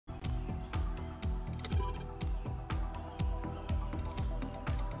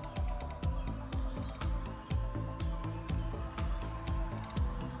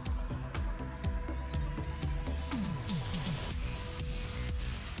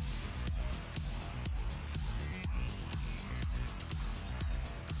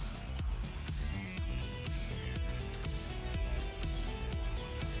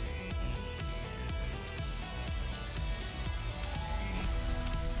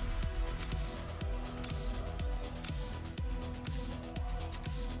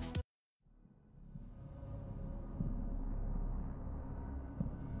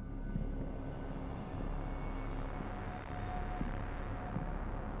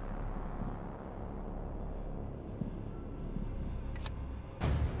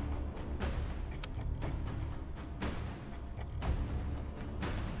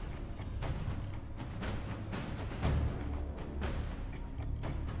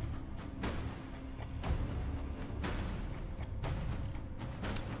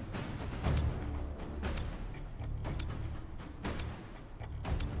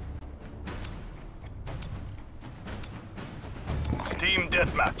Team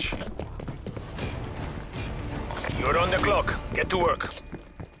Deathmatch. You're on the clock. Get to work.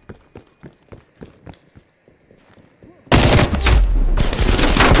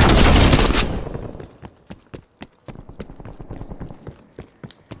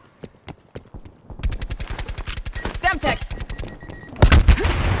 Semtex!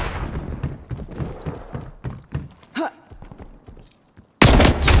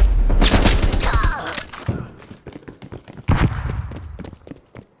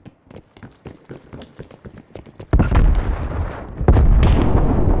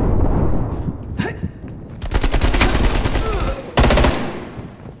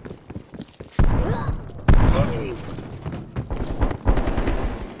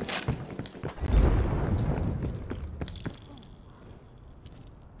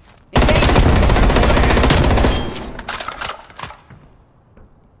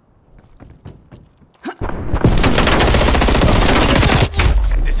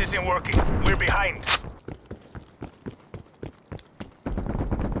 Isn't working. We're behind.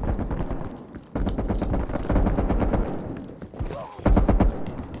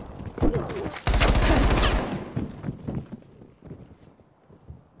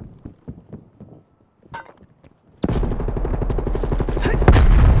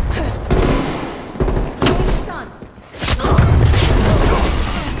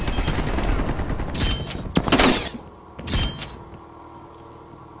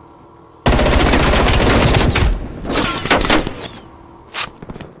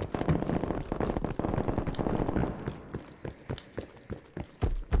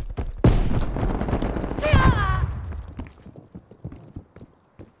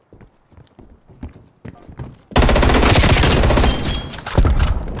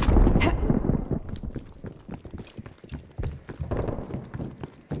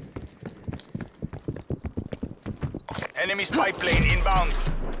 Enemy spy plane inbound.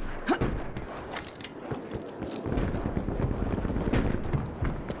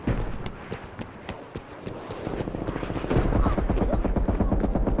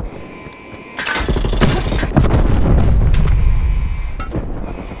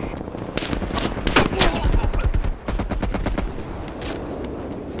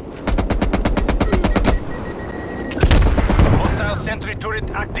 Hostile sentry turret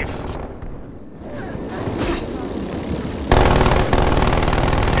active.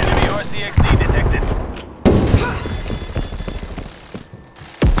 CXD detected.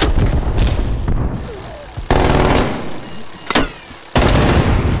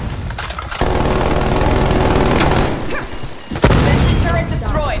 Sentry turret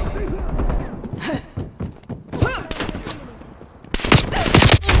destroyed.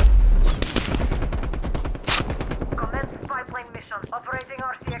 Commence spy plane mission. Operating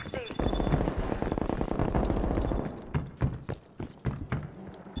RCXD.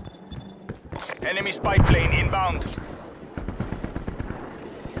 Enemy spy plane inbound.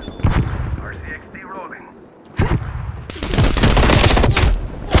 RCXD rolling.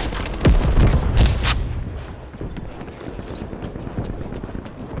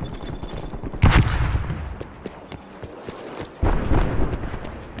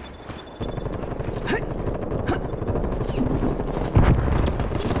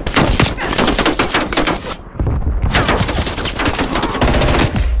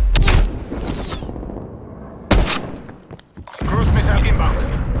 Cruise missile inbound.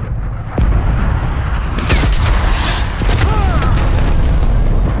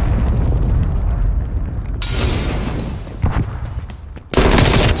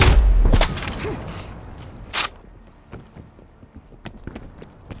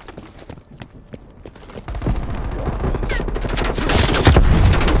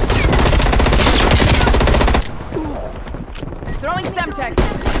 Throwing Semtex.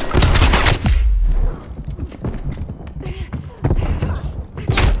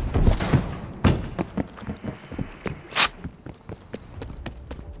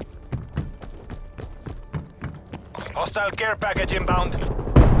 Hostile care package inbound.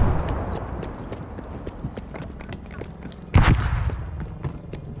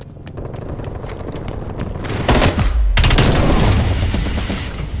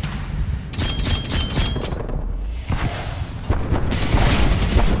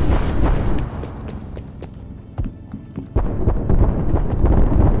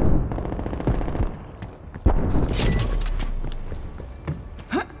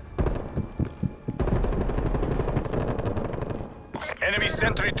 Enemy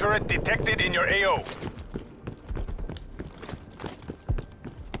sentry turret detected in your AO.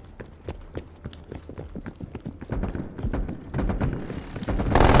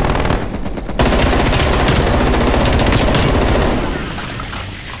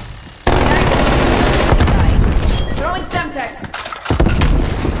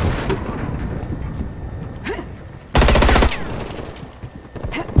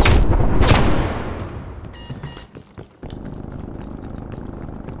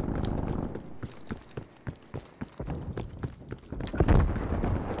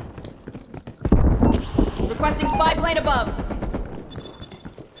 Requesting spy plane above.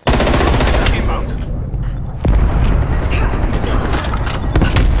 Missile inbound.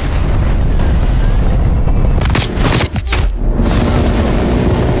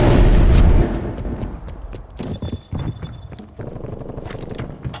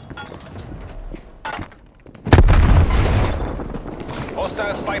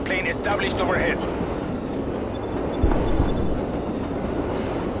 Hostile spy plane established overhead.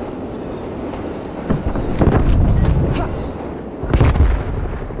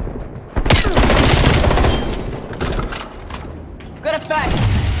 Good effect.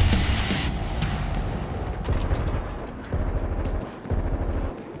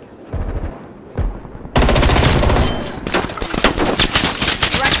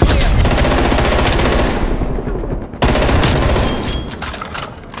 Right clear.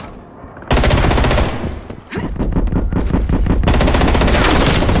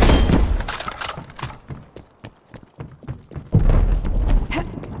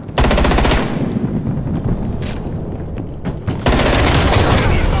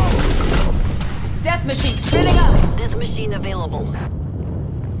 Death machine spinning up. Death machine available.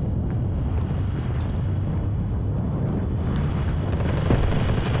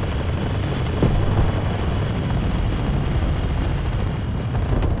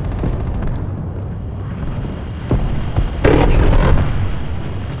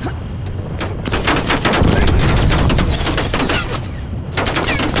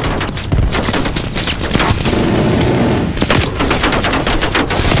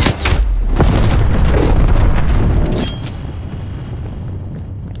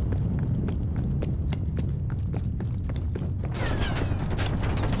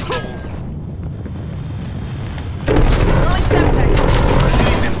 Throwing Semtex.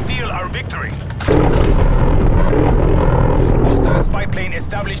 Let them steal our victory. Hostile spy plane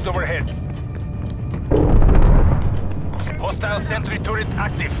established overhead. Hostile sentry turret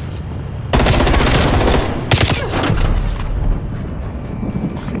active.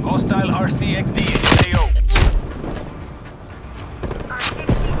 Hostile RCXD in AO.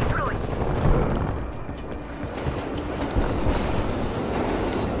 RCXD deployed.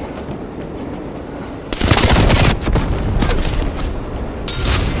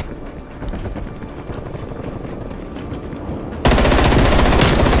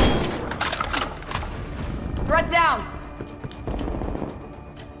 Threat down.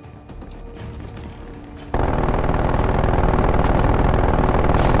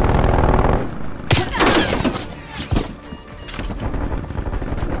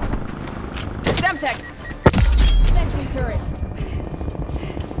 Semtex. Sentry turret.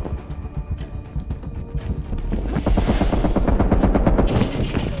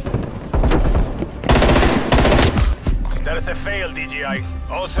 That is a fail, DGI.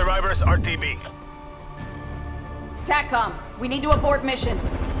 All survivors RTB. TACCOM, we need to abort mission.